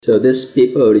So this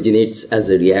paper originates as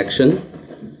a reaction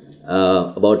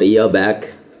about a year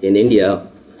back in India,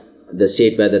 the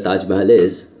state where the Taj Mahal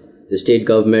is. The state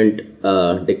government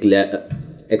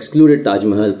excluded Taj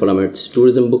Mahal from its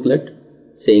tourism booklet,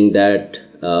 saying that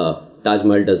Taj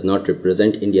Mahal does not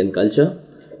represent Indian culture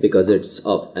because it's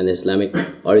of an Islamic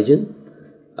origin,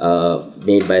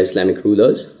 made by Islamic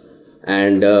rulers.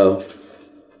 And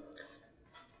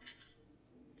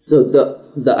so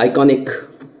the iconic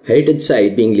heritage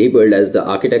site being labeled as the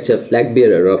architecture flag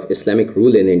bearer of Islamic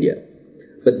rule in India.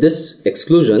 But this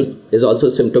exclusion is also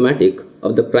symptomatic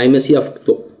of the primacy of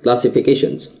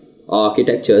classifications or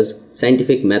architecture's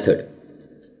scientific method.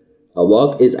 A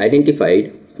work is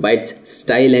identified by its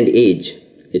style and age,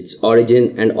 its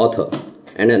origin and author,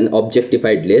 and an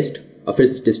objectified list of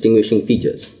its distinguishing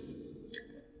features.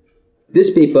 This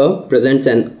paper presents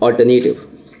an alternative,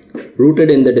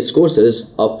 rooted in the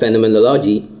discourses of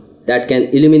phenomenology that can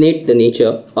illuminate the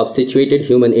nature of situated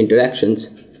human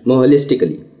interactions more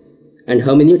holistically, and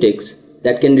hermeneutics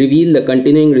that can reveal the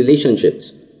continuing relationships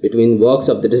between works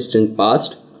of the distant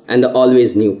past and the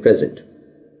always new present.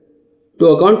 To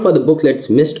account for the booklet's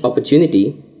missed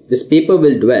opportunity, this paper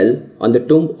will dwell on the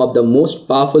tomb of the most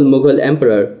powerful Mughal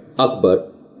emperor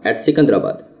Akbar at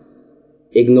Sikandrabad.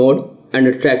 Ignored and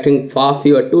attracting far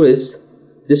fewer tourists,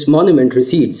 this monument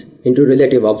recedes into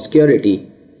relative obscurity,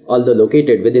 although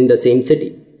located within the same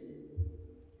city.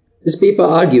 This paper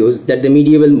argues that the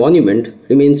medieval monument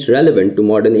remains relevant to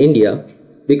modern India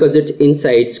because it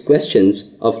incites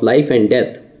questions of life and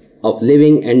death, of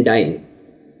living and dying.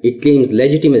 It claims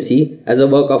legitimacy as a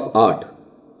work of art,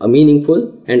 a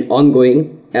meaningful and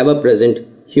ongoing, ever-present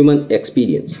human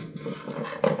experience.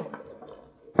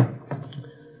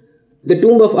 The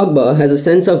tomb of Akbar has a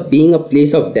sense of being a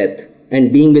place of death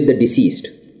and being with the deceased,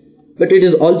 but it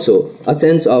is also a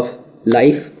sense of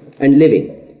life and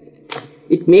living.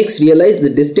 It makes realize the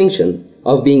distinction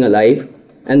of being alive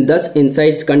and thus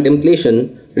incites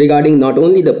contemplation regarding not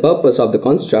only the purpose of the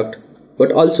construct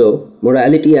but also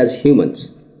morality as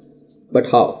humans. But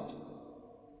how?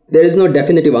 There is no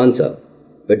definitive answer,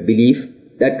 but belief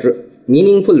that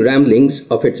meaningful ramblings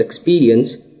of its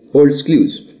experience holds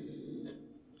clues.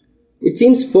 It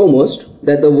seems foremost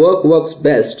that the work works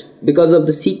best because of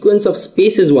the sequence of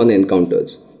spaces one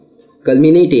encounters,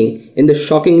 culminating in the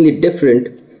shockingly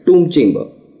different tomb chamber.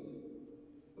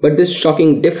 But this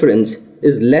shocking difference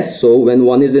is less so when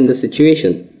one is in the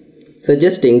situation,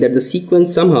 suggesting that the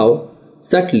sequence somehow,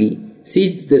 subtly,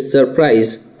 seeds this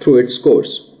surprise through its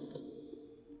course.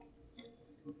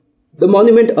 The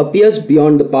monument appears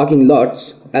beyond the parking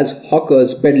lots as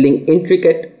hawkers peddling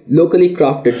intricate, locally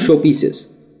crafted showpieces,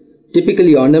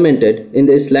 typically ornamented in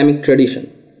the Islamic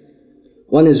tradition.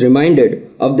 One is reminded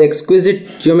of the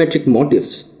exquisite geometric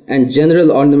motifs and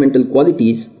general ornamental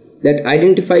qualities that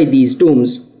identify these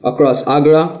tombs across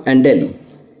Agra and Delhi.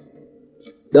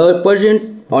 The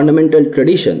Persian ornamental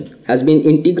tradition has been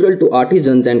integral to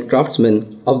artisans and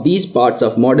craftsmen of these parts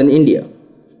of modern India.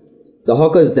 The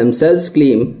hawkers themselves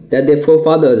claim that their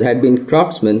forefathers had been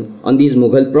craftsmen on these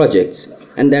Mughal projects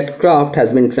and that craft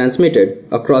has been transmitted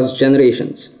across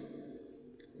generations.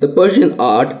 The Persian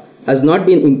art has not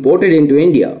been imported into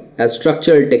India as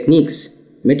structural techniques,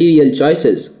 material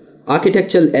choices,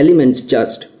 architectural elements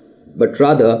just, but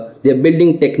rather their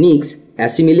building techniques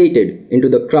assimilated into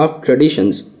the craft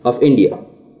traditions of India.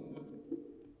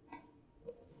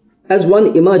 As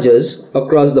one emerges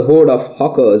across the horde of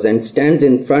hawkers and stands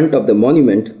in front of the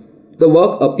monument, the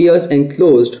work appears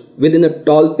enclosed within a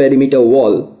tall perimeter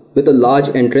wall with a large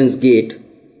entrance gate,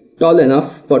 tall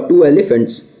enough for two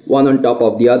elephants, one on top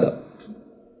of the other.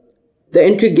 The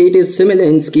entry gate is similar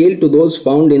in scale to those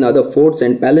found in other forts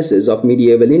and palaces of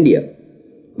medieval India.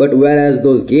 But whereas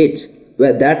those gates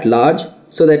were that large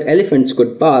so that elephants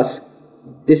could pass,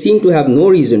 they seem to have no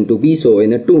reason to be so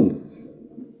in a tomb.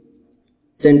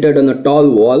 Centered on a tall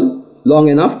wall, long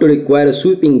enough to require a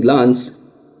sweeping glance,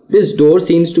 this door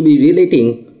seems to be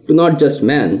relating to not just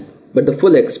man, but the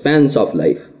full expanse of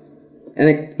life, an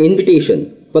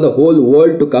invitation for the whole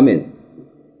world to come in.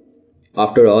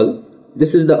 After all,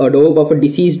 this is the adobe of a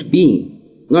deceased being,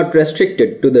 not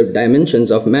restricted to the dimensions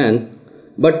of man,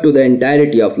 but to the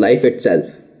entirety of life itself.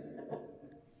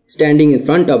 Standing in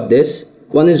front of this,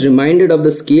 one is reminded of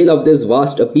the scale of this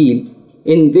vast appeal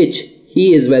in which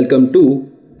he is welcome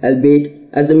too, albeit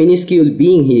as the minuscule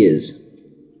being he is.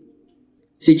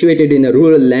 Situated in a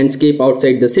rural landscape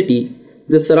outside the city,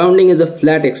 the surrounding is a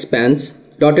flat expanse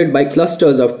dotted by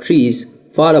clusters of trees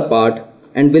far apart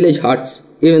and village huts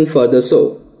even further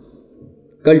so.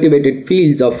 Cultivated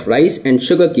fields of rice and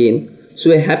sugarcane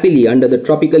sway happily under the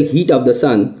tropical heat of the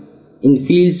sun in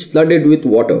fields flooded with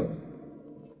water.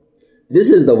 This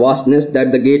is the vastness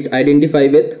that the gates identify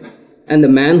with, and the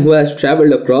man who has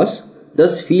travelled across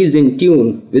thus feels in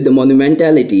tune with the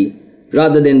monumentality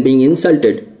rather than being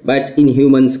insulted by its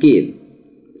inhuman scale.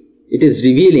 It is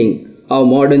revealing how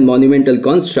modern monumental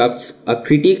constructs are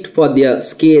critiqued for their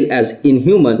scale as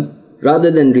inhuman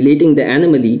rather than relating the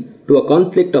anomaly to a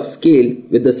conflict of scale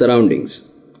with the surroundings.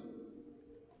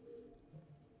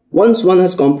 Once one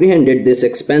has comprehended this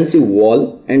expansive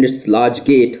wall and its large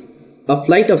gate, a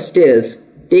flight of stairs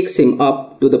takes him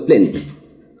up to the plinth,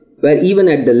 where even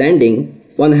at the landing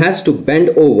one has to bend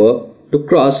over to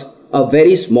cross a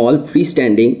very small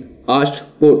freestanding arched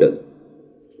portal.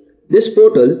 This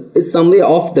portal is some way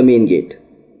off the main gate,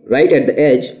 right at the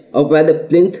edge of where the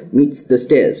plinth meets the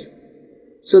stairs.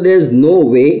 So there is no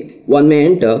way one may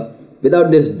enter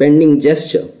without this bending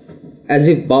gesture, as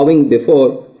if bowing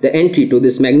before the entry to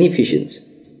this magnificence.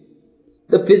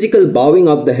 The physical bowing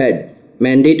of the head,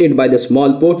 mandated by the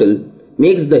small portal,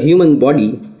 makes the human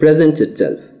body present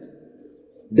itself.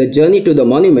 The journey to the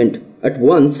monument at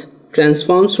once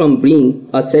transforms from being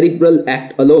a cerebral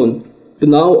act alone to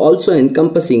now also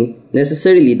encompassing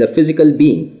necessarily the physical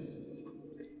being.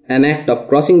 An act of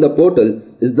crossing the portal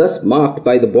is thus marked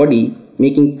by the body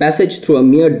making passage through a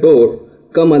mere door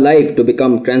come alive to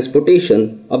become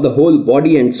transportation of the whole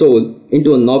body and soul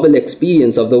into a novel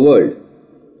experience of the world.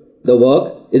 The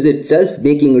work is itself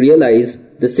making realize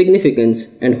the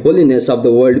significance and holiness of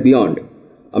the world beyond,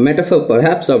 a metaphor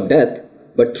perhaps of death,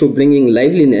 but through bringing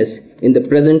liveliness in the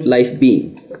present life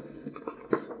being.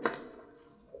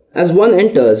 As one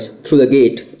enters through the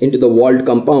gate into the walled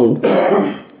compound,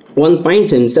 one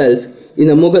finds himself in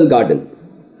a Mughal garden.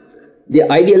 The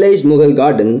idealized Mughal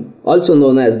garden, also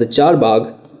known as the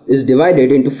Charbagh, is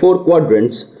divided into 4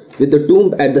 quadrants with the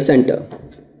tomb at the center.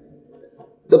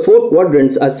 The 4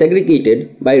 quadrants are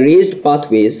segregated by raised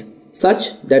pathways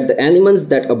such that the animals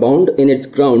that abound in its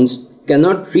grounds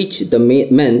cannot reach the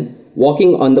men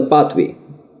walking on the pathway.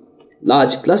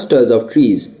 Large clusters of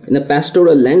trees in a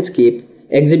pastoral landscape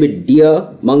exhibit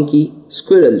deer, monkey,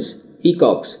 squirrels,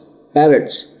 peacocks,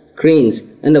 parrots, cranes,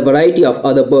 and a variety of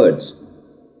other birds.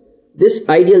 This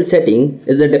ideal setting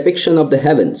is a depiction of the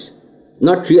heavens,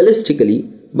 not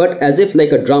realistically, but as if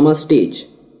like a drama stage,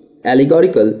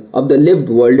 allegorical of the lived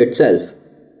world itself.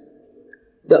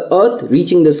 The earth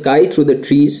reaching the sky through the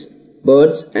trees,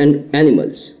 birds, and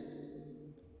animals.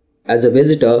 As a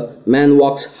visitor, man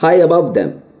walks high above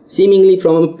them, seemingly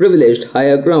from a privileged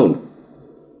higher ground.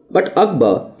 But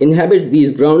Akbar inhabits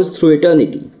these grounds through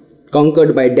eternity,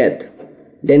 conquered by death,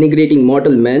 denigrating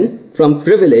mortal men from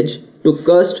privilege to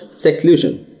cursed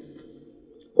seclusion.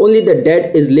 Only the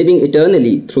dead is living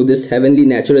eternally through this heavenly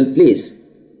natural place,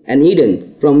 an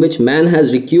Eden from which man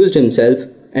has recused himself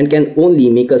and can only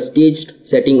make a staged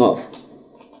setting off.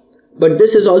 But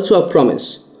this is also a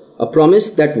promise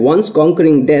that once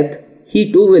conquering death,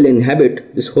 he too will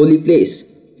inhabit this holy place,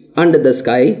 under the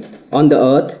sky, on the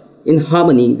earth, in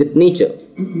harmony with nature.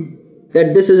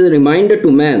 That this is a reminder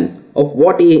to man of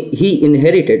what he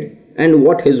inherited and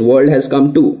what his world has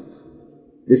come to.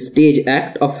 This stage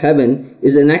act of heaven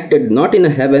is enacted not in a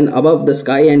heaven above the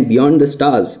sky and beyond the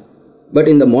stars, but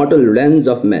in the mortal realms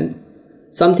of men.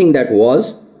 Something that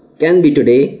was, can be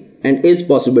today, and is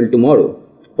possible tomorrow,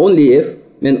 only if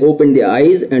men opened their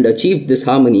eyes and achieved this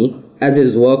harmony as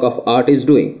his work of art is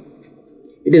doing.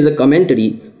 It is a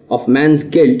commentary of man's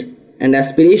guilt and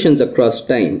aspirations across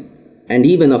time, and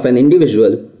even of an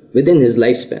individual within his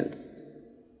lifespan.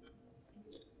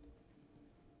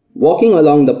 Walking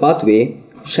along the pathway,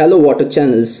 shallow water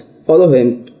channels follow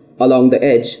him along the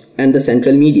edge and the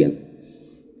central median.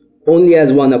 Only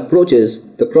as one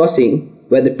approaches the crossing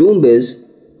where the tomb is,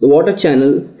 the water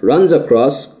channel runs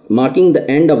across, marking the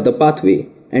end of the pathway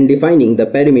and defining the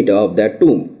perimeter of that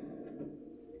tomb.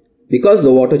 Because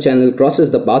the water channel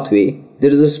crosses the pathway,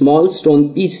 there is a small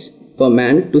stone piece for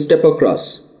man to step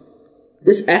across.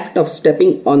 This act of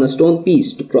stepping on a stone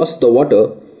piece to cross the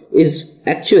water is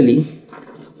actually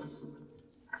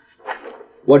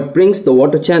what brings the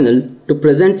water channel to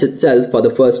present itself for the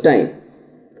first time.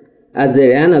 As they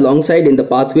ran alongside in the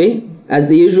pathway, as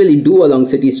they usually do along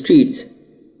city streets,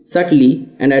 subtly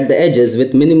and at the edges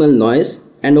with minimal noise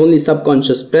and only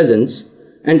subconscious presence,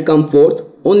 and come forth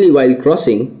only while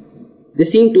crossing, they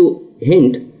seem to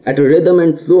hint at a rhythm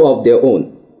and flow of their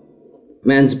own.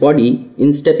 Man's body,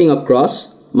 in stepping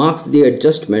across, marks the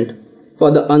adjustment, for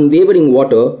the unwavering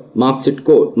water marks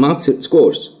its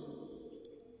course.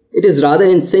 It is rather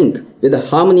in sync with the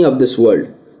harmony of this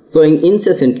world, flowing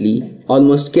incessantly,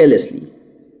 almost carelessly.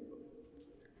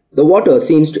 The water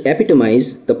seems to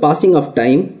epitomize the passing of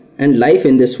time and life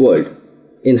in this world,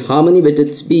 in harmony with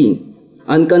its being,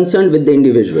 unconcerned with the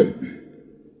individual,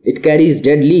 It carries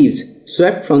dead leaves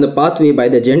swept from the pathway by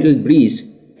the gentle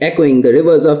breeze, echoing the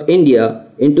rivers of India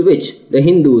into which the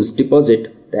Hindus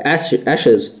deposit the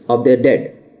ashes of their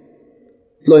dead.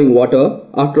 Flowing water,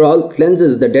 after all,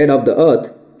 cleanses the dead of the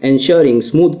earth, ensuring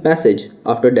smooth passage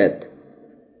after death.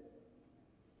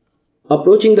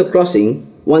 Approaching the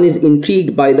crossing, one is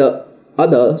intrigued by the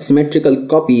other symmetrical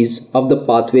copies of the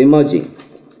pathway merging.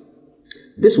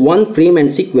 This one frame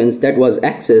and sequence that was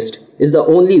accessed is the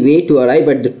only way to arrive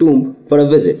at the tomb for a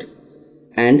visit.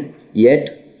 And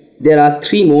yet, there are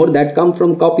 3 more that come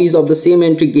from copies of the same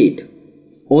entry gate,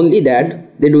 only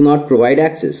that they do not provide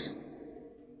access.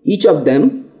 Each of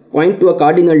them point to a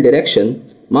cardinal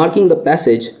direction, marking the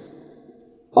passage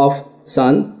of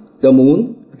sun, the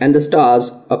moon, and the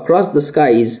stars across the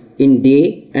skies in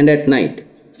day and at night.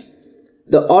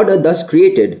 The order thus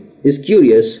created is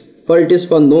curious, for it is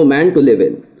for no man to live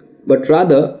in, but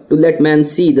rather to let man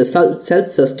see the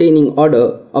self-sustaining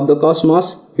order of the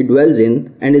cosmos he dwells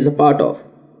in and is a part of.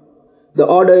 The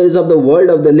order is of the world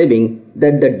of the living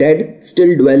that the dead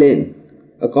still dwell in,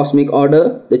 a cosmic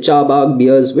order the Charbagh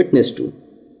bears witness to,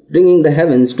 bringing the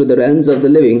heavens to the realms of the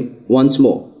living once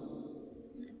more.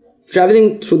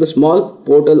 Traveling through the small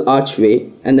portal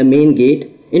archway and the main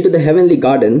gate into the heavenly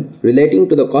garden relating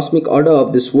to the cosmic order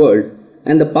of this world,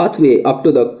 and the pathway up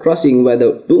to the crossing where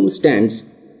the tomb stands,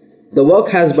 the work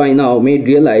has by now made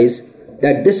realize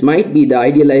that this might be the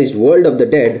idealized world of the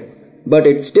dead, but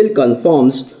it still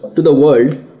conforms to the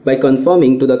world by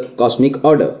conforming to the cosmic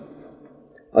order.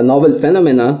 A novel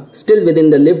phenomena still within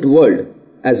the lived world,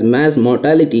 as mass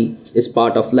mortality is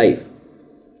part of life.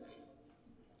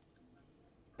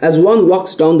 As one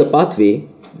walks down the pathway,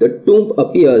 the tomb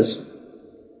appears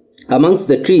amongst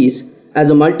the trees as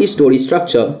a multi-story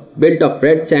structure built of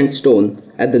red sandstone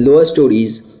at the lower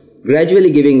stories,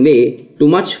 gradually giving way to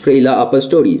much frailer upper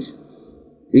stories,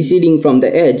 receding from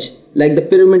the edge like the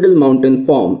pyramidal mountain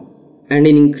form, and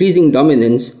in increasing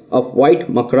dominance of white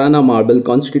Makrana marble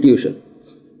constitution.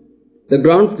 The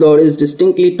ground floor is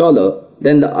distinctly taller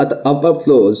than the upper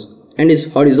floors and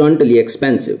is horizontally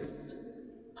expansive,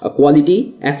 a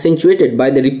quality accentuated by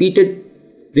the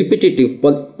repetitive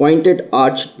pointed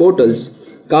arched portals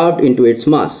carved into its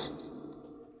mass.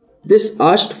 This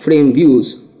arched frame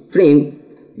views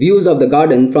of the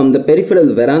garden from the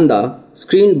peripheral veranda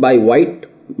screened by white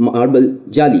marble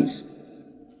jalis.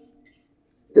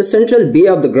 The central bay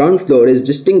of the ground floor is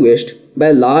distinguished by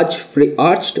a large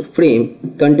arched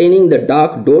frame containing the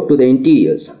dark door to the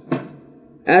interiors.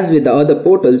 As with the other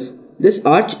portals, this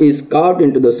arch is carved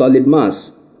into the solid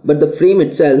mass, but the frame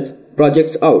itself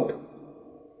projects out.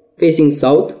 Facing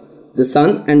south, the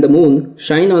sun and the moon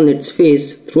shine on its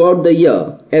face throughout the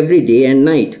year, every day and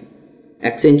night,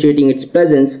 accentuating its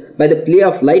presence by the play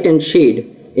of light and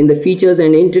shade in the features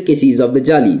and intricacies of the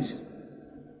jalis.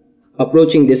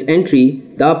 Approaching this entry,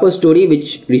 the upper story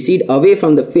which recede away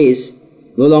from the face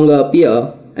no longer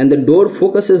appear, and the door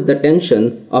focuses the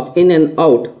tension of in and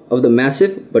out of the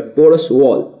massive but porous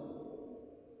wall.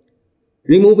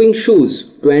 Removing shoes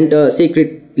to enter a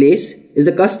sacred place is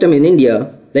a custom in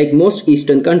India, like most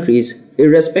Eastern countries,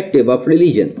 irrespective of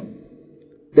religion.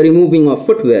 The removing of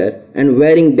footwear and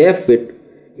wearing barefoot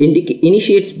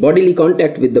initiates bodily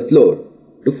contact with the floor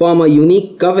to form a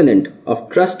unique covenant of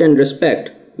trust and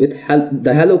respect with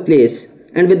the hallowed place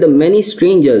and with the many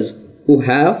strangers who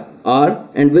have, are,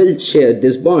 and will share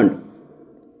this bond.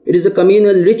 It is a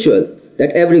communal ritual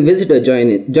that every visitor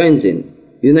joins in,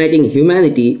 uniting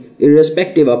humanity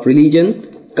irrespective of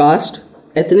religion, caste,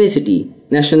 ethnicity,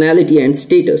 nationality, and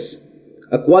status,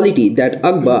 a quality that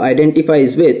Akbar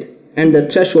identifies with and the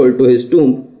threshold to his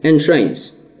tomb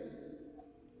enshrines.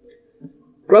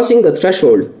 Crossing the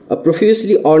threshold, a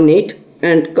profusely ornate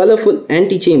and colorful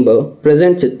antechamber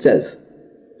presents itself.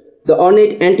 The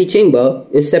ornate antechamber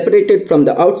is separated from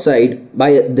the outside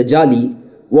by the jali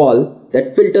wall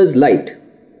that filters light,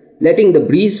 letting the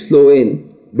breeze flow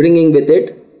in, bringing with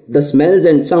it the smells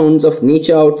and sounds of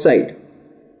nature outside.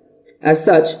 As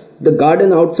such, the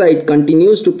garden outside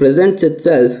continues to present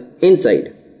itself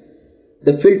inside.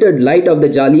 The filtered light of the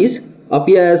jalis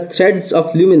appear as threads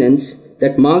of luminance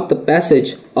that mark the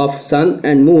passage of sun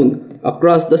and moon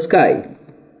across the sky.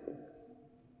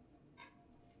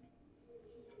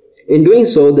 In doing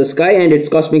so, the sky and its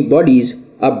cosmic bodies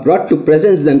are brought to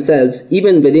presence themselves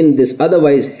even within this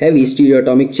otherwise heavy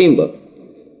stereoatomic chamber.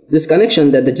 This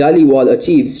connection that the jali wall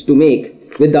achieves to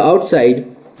make with the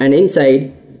outside and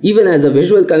inside, even as a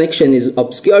visual connection is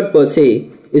obscured per se,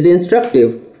 is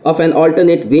instructive of an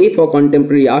alternate way for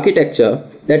contemporary architecture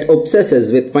that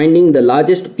obsesses with finding the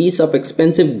largest piece of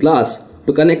expensive glass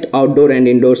to connect outdoor and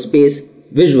indoor space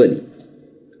visually.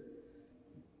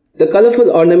 The colorful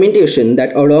ornamentation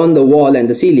that adorn the wall and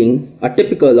the ceiling are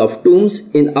typical of tombs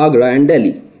in Agra and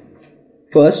Delhi.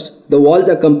 First, the walls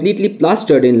are completely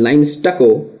plastered in lime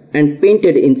stucco and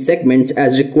painted in segments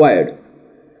as required.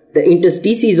 The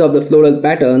interstices of the floral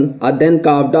pattern are then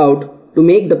carved out to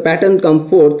make the pattern come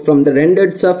forth from the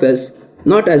rendered surface,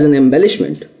 not as an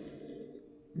embellishment.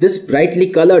 This brightly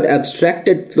colored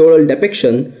abstracted floral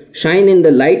depiction shine in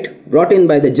the light brought in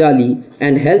by the jali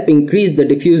and help increase the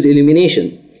diffuse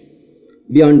illumination.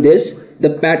 Beyond this, the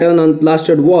pattern on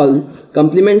plastered wall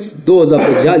complements those of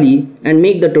the jali and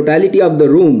make the totality of the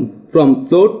room from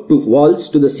floor to walls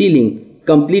to the ceiling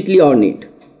completely ornate.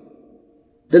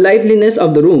 The liveliness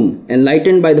of the room,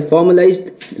 enlightened by the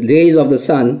formalized rays of the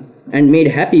sun and made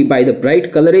happy by the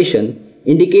bright coloration,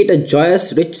 indicate a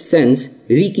joyous, rich sense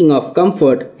reeking of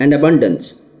comfort and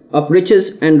abundance, of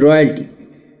riches and royalty.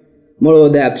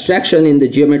 Moreover, the abstraction in the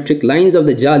geometric lines of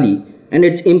the jali and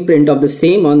its imprint of the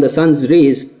same on the sun's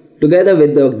rays, together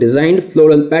with the designed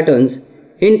floral patterns,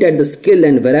 hint at the skill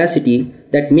and veracity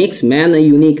that makes man a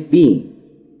unique being,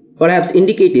 perhaps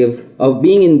indicative of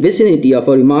being in vicinity of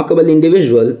a remarkable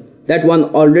individual that one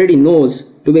already knows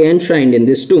to be enshrined in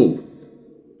this tomb.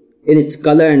 In its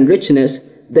color and richness,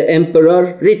 the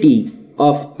emperority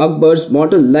of Akbar's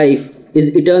mortal life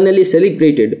is eternally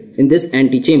celebrated in this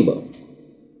antechamber.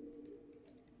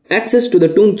 Access to the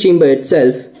tomb chamber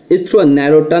itself is through a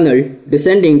narrow tunnel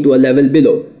descending to a level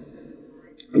below.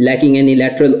 Lacking any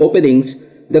lateral openings,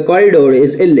 the corridor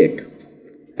is ill-lit.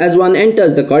 As one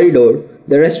enters the corridor,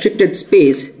 the restricted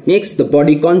space makes the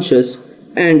body conscious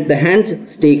and the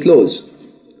hands stay closed.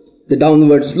 The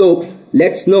downward slope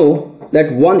lets know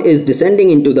that one is descending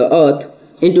into the earth,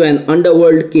 into an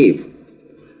underworld cave.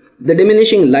 The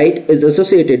diminishing light is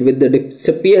associated with the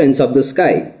disappearance of the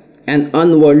sky, an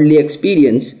unworldly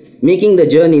experience, making the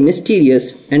journey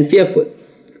mysterious and fearful.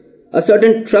 A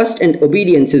certain trust and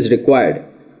obedience is required,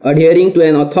 adhering to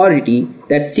an authority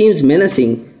that seems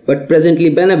menacing but presently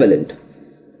benevolent.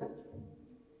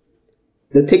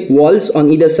 The thick walls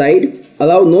on either side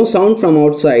allow no sound from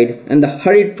outside, and the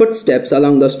hurried footsteps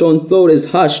along the stone floor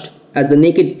is hushed as the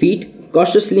naked feet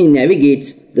cautiously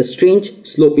navigates the strange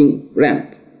sloping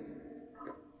ramp.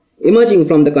 Emerging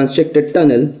from the constricted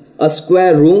tunnel, a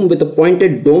square room with a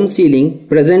pointed dome ceiling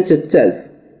presents itself.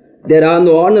 There are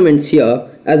no ornaments here,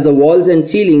 as the walls and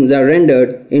ceilings are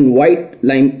rendered in white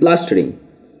lime plastering.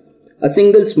 A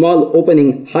single small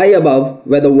opening high above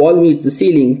where the wall meets the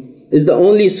ceiling is the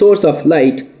only source of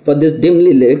light for this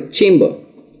dimly lit chamber.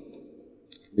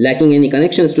 Lacking any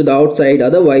connections to the outside,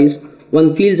 otherwise,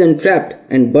 one feels entrapped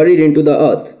and buried into the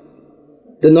earth.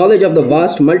 The knowledge of the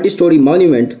vast multi-story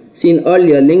monument seen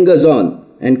earlier lingers on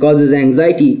and causes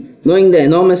anxiety, knowing the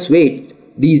enormous weight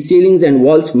these ceilings and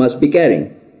walls must be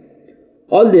carrying.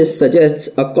 All this suggests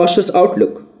a cautious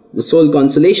outlook, the sole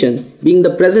consolation being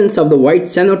the presence of the white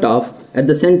cenotaph at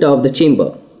the center of the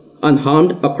chamber,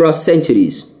 unharmed across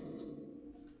centuries.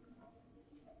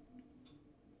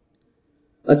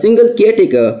 A single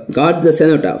caretaker guards the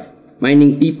cenotaph,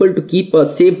 minding people to keep a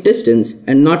safe distance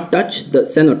and not touch the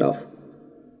cenotaph.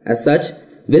 As such,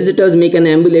 visitors make an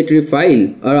ambulatory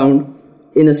file around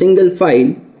in a single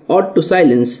file, awed to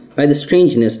silence by the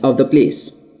strangeness of the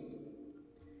place.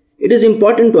 It is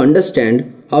important to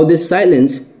understand how this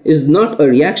silence is not a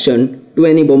reaction to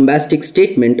any bombastic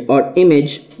statement or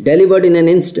image delivered in an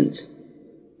instance.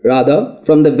 Rather,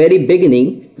 from the very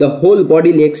beginning, the whole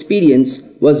bodily experience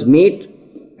has made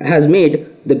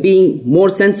the being more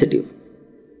sensitive.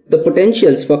 The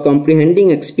potentials for comprehending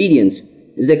experience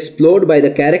is explored by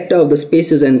the character of the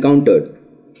spaces encountered,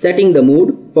 setting the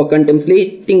mood for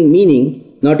contemplating meaning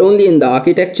not only in the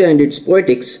architecture and its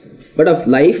poetics, but of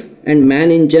life and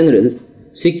man in general,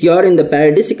 secure in the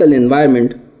paradisical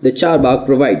environment the Charbagh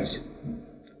provides.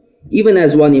 Even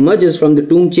as one emerges from the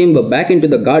tomb chamber back into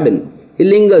the garden, he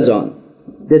lingers on.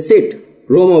 They sit,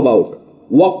 roam about,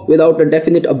 walk without a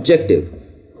definite objective.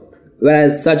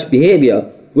 Whereas such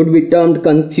behavior would be termed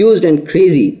confused and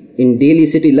crazy in daily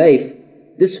city life,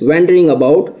 this wandering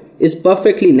about is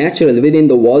perfectly natural within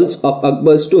the walls of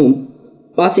Akbar's tomb,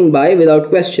 passing by without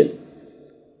question.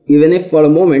 Even if for a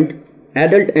moment,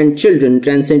 adult and children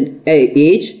transcend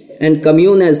age and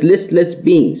commune as listless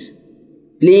beings,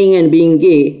 playing and being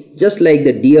gay just like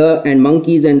the deer and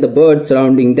monkeys and the birds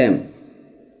surrounding them.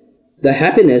 The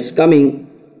happiness coming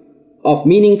of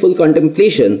meaningful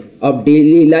contemplation of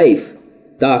daily life,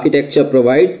 the architecture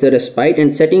provides the respite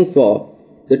and setting for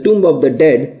the tomb of the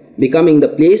dead, becoming the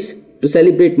place to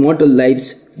celebrate mortal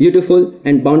life's beautiful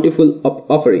and bountiful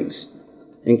offerings.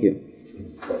 Thank you.